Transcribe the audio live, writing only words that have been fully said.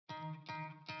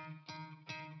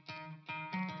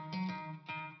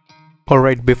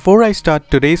Alright, before I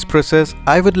start today's process,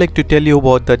 I would like to tell you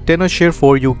about the TenorShare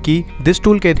for You key. This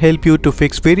tool can help you to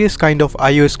fix various kind of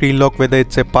iOS screen lock, whether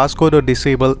it's a passcode or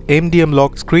disable MDM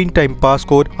lock, screen time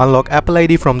passcode, unlock Apple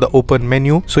ID from the open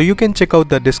menu. So you can check out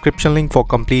the description link for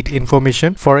complete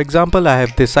information. For example, I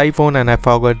have this iPhone and I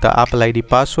forgot the Apple ID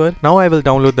password. Now I will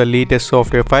download the latest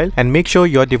software file and make sure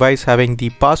your device having the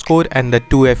passcode and the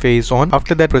 2FA is on.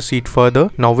 After that, proceed further.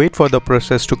 Now wait for the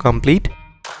process to complete.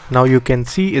 Now you can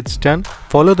see it's done.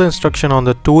 Follow the instruction on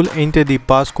the tool, enter the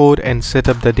passcode and set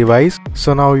up the device.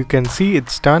 So now you can see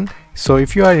it's done. So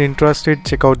if you are interested,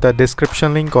 check out the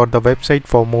description link or the website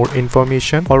for more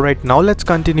information. Alright, now let's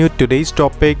continue today's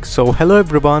topic. So hello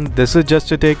everyone, this is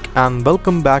Justatech and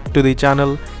welcome back to the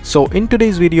channel. So in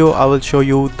today's video, I will show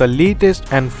you the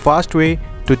latest and fast way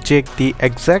to check the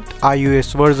exact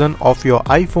iOS version of your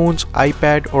iPhones,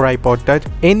 iPad or iPod Touch,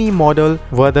 any model,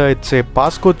 whether it's a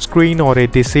passcode screen or a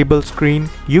disabled screen.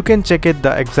 You can check it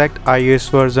the exact iOS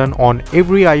version on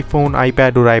every iPhone,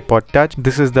 iPad or iPod Touch.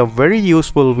 This is the very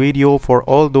useful video for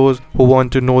all those who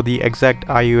want to know the exact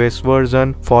iOS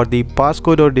version for the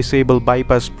passcode or disable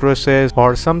bypass process,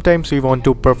 or sometimes we want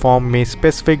to perform a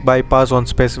specific bypass on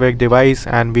specific device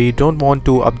and we don't want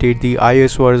to update the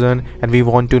iOS version and we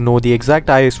want to know the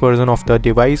exact iOS version of the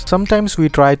device. Sometimes we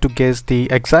try to guess the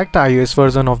exact iOS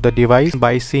version of the device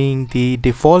by seeing the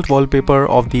default wallpaper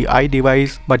of the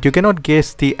iDevice, but you cannot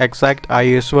guess the exact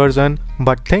iOS version.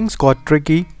 But things got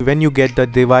tricky when you get the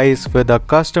device with a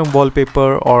custom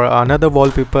wallpaper or another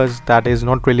wallpapers that is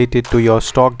not related to your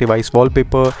stock device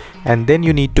wallpaper, and then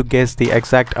you need to guess the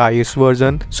exact iOS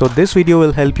version. So this video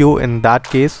will help you in that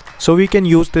case. So we can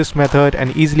use this method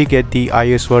and easily get the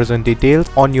iOS version details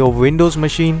on your Windows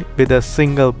machine with a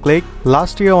single click.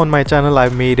 Last year on my channel I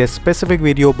made a specific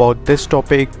video about this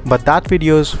topic, but that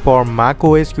video is for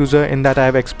macOS user. In that I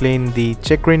have explained the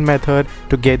checkra method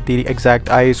to get the exact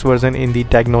iOS version in the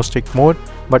diagnostic mode.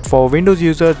 But for Windows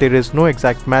user there is no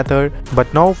exact method,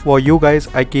 but now for you guys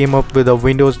I came up with a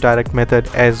Windows direct method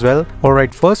as well.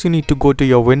 Alright, first you need to go to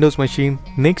your Windows machine.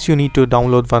 Next you need to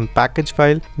download one package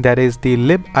file, that is the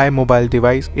libiMobile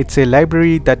device. It's a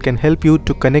library that can help you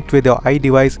to connect with your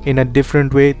iDevice in a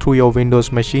different way through your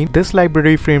Windows machine. This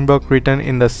library framework written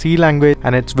in the C language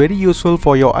and it's very useful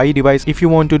for your iDevice if you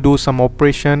want to do some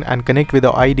operation and connect with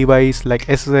your iDevice like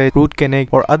SSH, root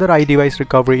connect or other iDevice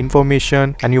recovery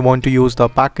information, and you want to use the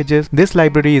packages. This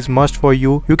library is must for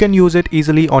you. You can use it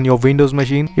easily on your Windows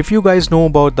machine. If you guys know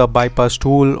about the bypass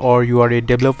tool or you are a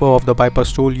developer of the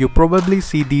bypass tool, you probably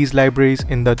see these libraries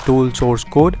in the tool source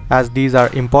code, as these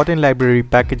are important library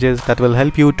packages that will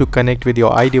help you to connect with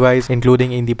your iDevice,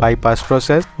 including in the bypass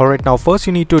process. Alright, now first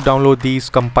you need to download these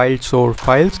compiled source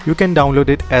files. You can download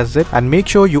it as zip and make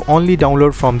sure you only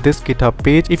download from this GitHub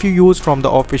page. If you use from the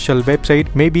official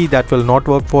website, maybe that will not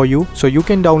work for you, so you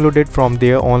can download it from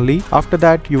there only. After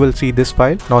that you will see this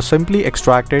file. Now simply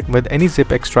extract it with any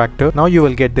zip extractor. Now you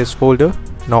will get this folder.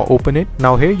 Now open it.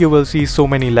 Now here you will see so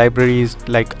many libraries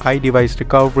like iDevice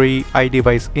recovery,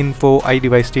 iDevice info,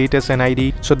 iDevice status and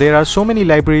ID. So there are so many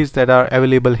libraries that are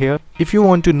available here. If you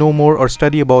want to know more or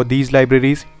study about these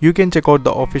libraries, you can check out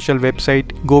the official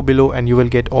website. Go below and you will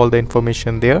get all the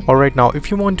information there. Alright, now if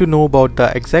you want to know about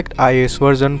the exact iOS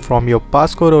version from your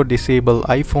passcode or disable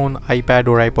iPhone, iPad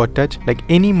or iPod Touch, like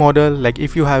any model, like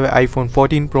if you have an iPhone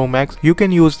 14 Pro Max, you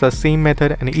can use the same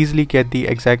method and easily get the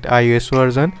exact iOS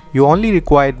version. You only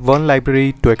require one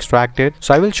library to extract it.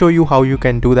 So I will show you how you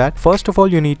can do that. First of all,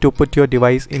 you need to put your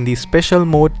device in the special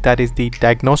mode, that is the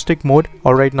diagnostic mode.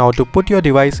 Alright, now to put your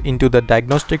device into the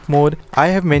diagnostic mode, I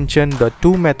have mentioned the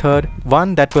two method.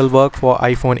 One that will work for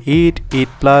iPhone 8, 8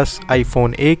 Plus,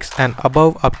 iPhone X and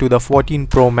above up to the 14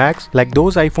 Pro Max. Like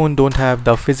those iPhone don't have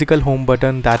the physical home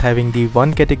button, that having the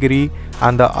one category,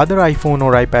 and the other iPhone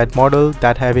or iPad model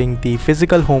that having the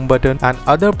physical home button, and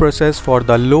other process for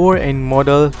the lower end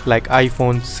model like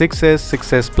iPhone 6s,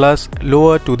 6s Plus,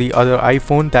 lower to the other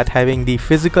iPhone that having the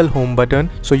physical home button.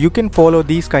 So you can follow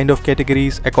these kind of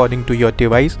categories according to your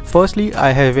device. Firstly,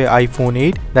 I have a iPhone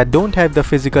 8 that don't have the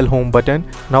physical home button.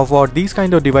 Now for these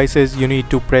kind of devices you need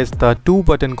to press the two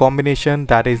button combination,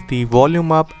 that is the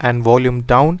volume up and volume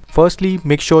down. Firstly,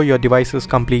 make sure your device is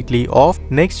completely off.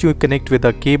 Next you connect with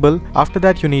a cable. After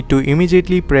that you need to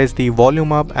immediately press the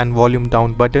volume up and volume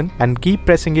down button and keep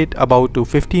pressing it about to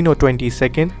 15 or 20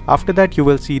 seconds. After that you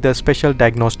will see the special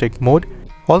diagnostic mode.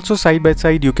 Also side by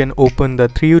side you can open the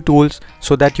 3U tools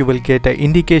so that you will get an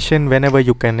indication whenever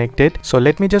you connect it. So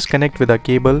let me just connect with a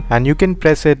cable and you can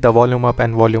press it the volume up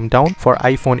and volume down for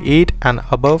iPhone 8 and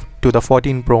above to the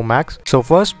 14 Pro Max. So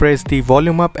first press the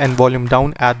volume up and volume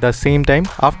down at the same time.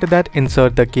 After that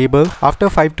insert the cable. After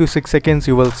 5 to 6 seconds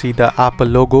you will see the Apple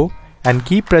logo. and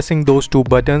keep pressing those two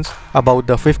buttons about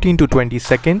the 15 to 20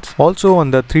 seconds. Also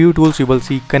on the 3U tools you will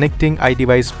see connecting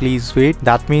iDevice please wait.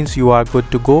 That means you are good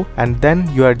to go, and then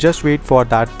you are just wait for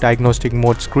that diagnostic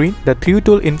mode screen. The 3U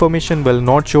tool information will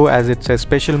not show as it's a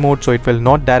special mode, so it will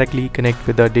not directly connect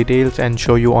with the details and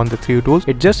show you on the 3U tools.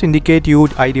 It just indicate you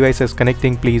iDevice is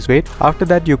connecting please wait. After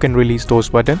that you can release those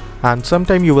button, and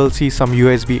sometime you will see some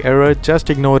USB error. Just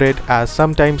ignore it, as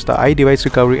sometimes the iDevice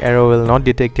recovery error will not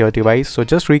detect your device, so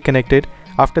just reconnect it.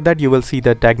 After that you will see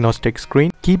the diagnostic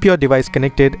screen. Keep your device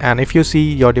connected, and if you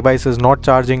see your device is not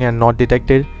charging and not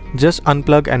detected, just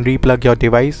unplug and replug your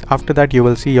device. After that you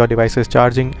will see your device is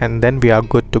charging, and then we are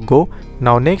good to go.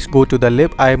 Now next, go to the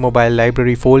libiMobile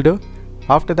library folder.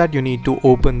 After that you need to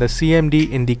open the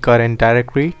CMD in the current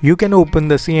directory. You can open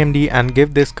the CMD and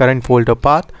give this current folder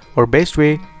path, or best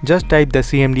way, just type the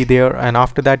CMD there, and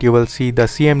after that you will see the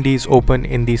CMD is open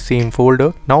in the same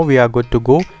folder. Now we are good to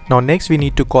go. Now next we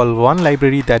need to call one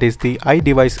library, that is the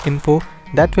iDevice info.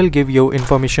 That will give you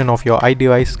information of your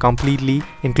iDevice completely,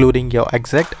 including your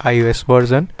exact iOS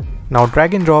version. Now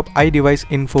drag and drop iDevice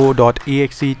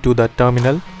info.exe to the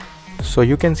terminal. So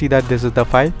you can see that this is the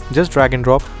file. Just drag and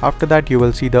drop. After that you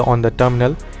will see the on the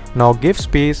terminal. Now give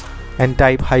space and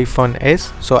type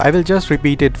 -s. So I will just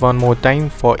repeat it one more time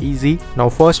for easy. Now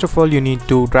first of all you need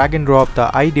to drag and drop the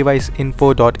iDevice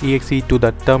info.exe to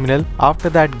the terminal. After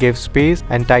that give space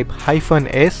and type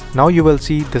 -s. Now you will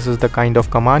see this is the kind of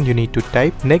command you need to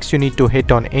type. Next you need to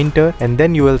hit on enter, and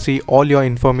then you will see all your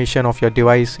information of your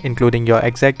device, including your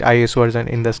exact iOS version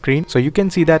in the screen. So you can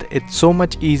see that it's so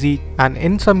much easy, and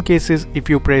in some cases if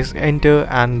you press enter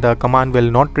and the command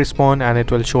will not respond and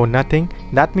it will show nothing,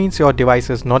 that means your device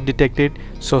is not detected.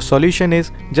 So solution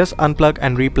is just unplug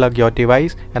and replug your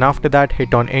device, and after that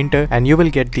hit on enter, and you will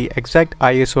get the exact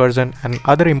iOS version and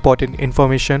other important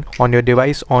information on your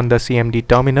device on the CMD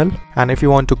terminal. And if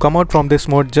you want to come out from this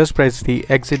mode, just press the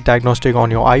exit diagnostic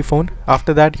on your iPhone.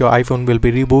 After that your iPhone will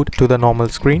be reboot to the normal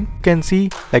screen. You can see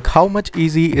like how much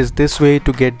easy is this way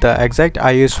to get the exact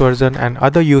iOS version and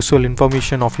other useful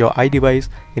information of your iDevice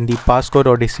in the passcode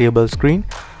or disable screen.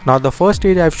 Now the first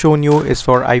stage I've shown you is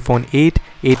for iPhone 8,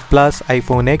 8 Plus,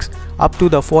 iPhone X up to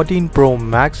the 14 Pro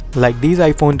Max. Like these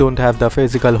iPhone don't have the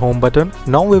physical home button.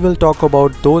 Now we will talk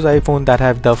about those iPhone that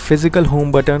have the physical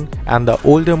home button and the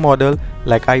older model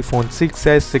like iPhone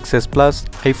 6s, 6s Plus,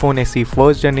 iPhone SE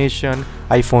first generation,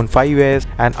 iPhone 5s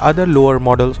and other lower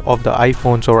models of the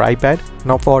iPhones or iPad.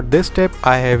 Now for this step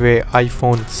I have a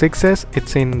iPhone 6s.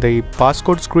 It's in the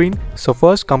passcode screen. So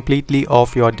first completely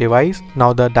off your device.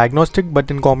 Now the diagnostic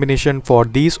button combination for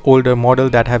these older model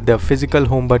that have the physical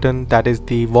home button, that is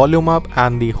the volume up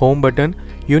and the home button,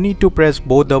 you need to press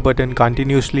both the button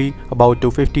continuously about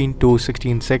to 15 to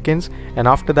 16 seconds, and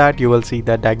after that you will see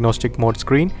the diagnostic mode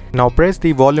screen. Now press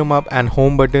the volume up and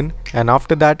home button, and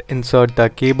after that insert the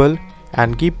cable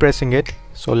and keep pressing it.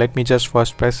 So let me just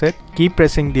first press it. Keep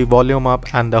pressing the volume up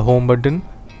and the home button.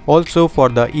 Also for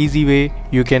the easy way,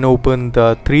 you can open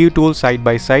the 3U tool side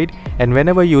by side, and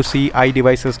whenever you see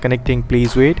iDevices connecting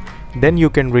please wait, then you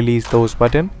can release those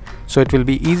buttons. So it will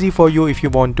be easy for you if you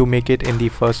want to make it in the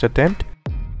first attempt.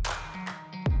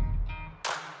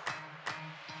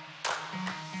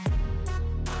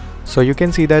 So you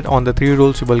can see that on the 3U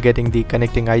tools you will getting the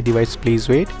connecting iDevice please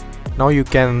wait. Now you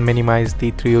can minimize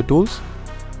the 3U tools.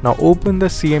 Now open the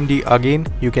CMD again.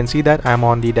 You can see that I am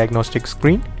on the diagnostic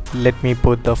screen. Let me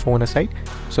put the phone aside.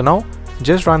 So now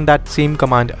just run that same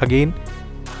command again.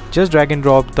 Just drag and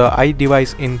drop the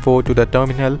iDevice info to the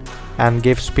terminal and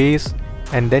give space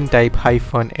and then type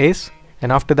 -s,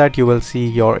 and after that you will see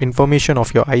your information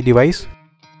of your iDevice.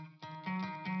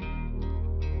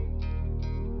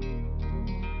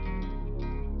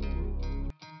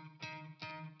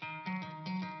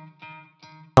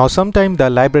 Now sometimes the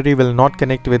library will not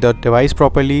connect with the device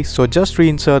properly, so just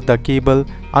reinsert the cable,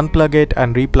 unplug it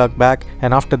and replug back,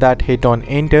 and after that hit on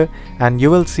enter and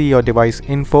you will see your device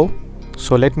info.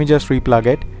 So let me just replug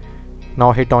it.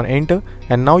 Now hit on enter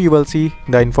and now you will see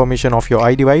the information of your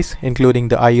iDevice including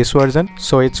the iOS version.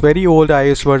 So it's very old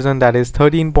iOS version, that is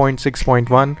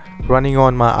 13.6.1 running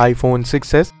on my iPhone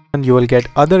 6s. And you will get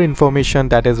other information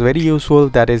that is very useful,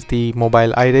 that is the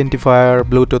mobile identifier,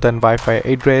 Bluetooth and Wi-Fi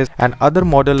address and other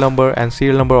model number and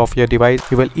serial number of your device.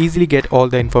 You will easily get all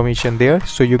the information there,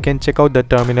 so you can check out the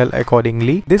terminal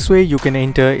accordingly. This way you can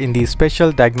enter in the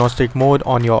special diagnostic mode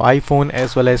on your iPhone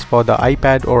as well as for the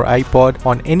iPad or iPod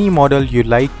on any model you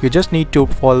like. You just need to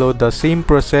follow the same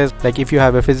process. Like if you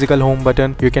have a physical home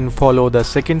button, you can follow the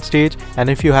second stage, and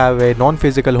if you have a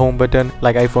non-physical home button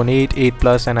like iPhone 8, 8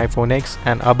 Plus and iPhone X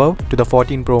and above to the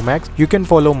 14 Pro Max, you can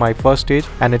follow my first stage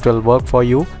and it will work for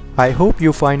you. I hope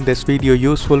you find this video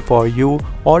useful for you,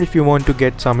 or if you want to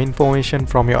get some information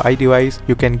from your iDevice,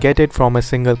 you can get it from a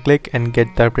single click and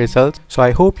get the results. So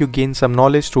I hope you gain some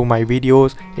knowledge through my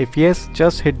videos. If yes,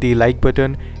 just hit the like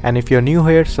button, and if you're new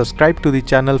here, subscribe to the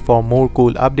channel for more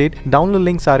cool update. Download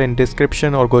links are in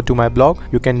description or go to my blog.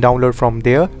 You can download from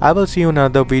there. I will see you in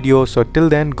another video. So till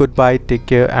then, goodbye, take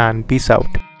care and peace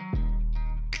out.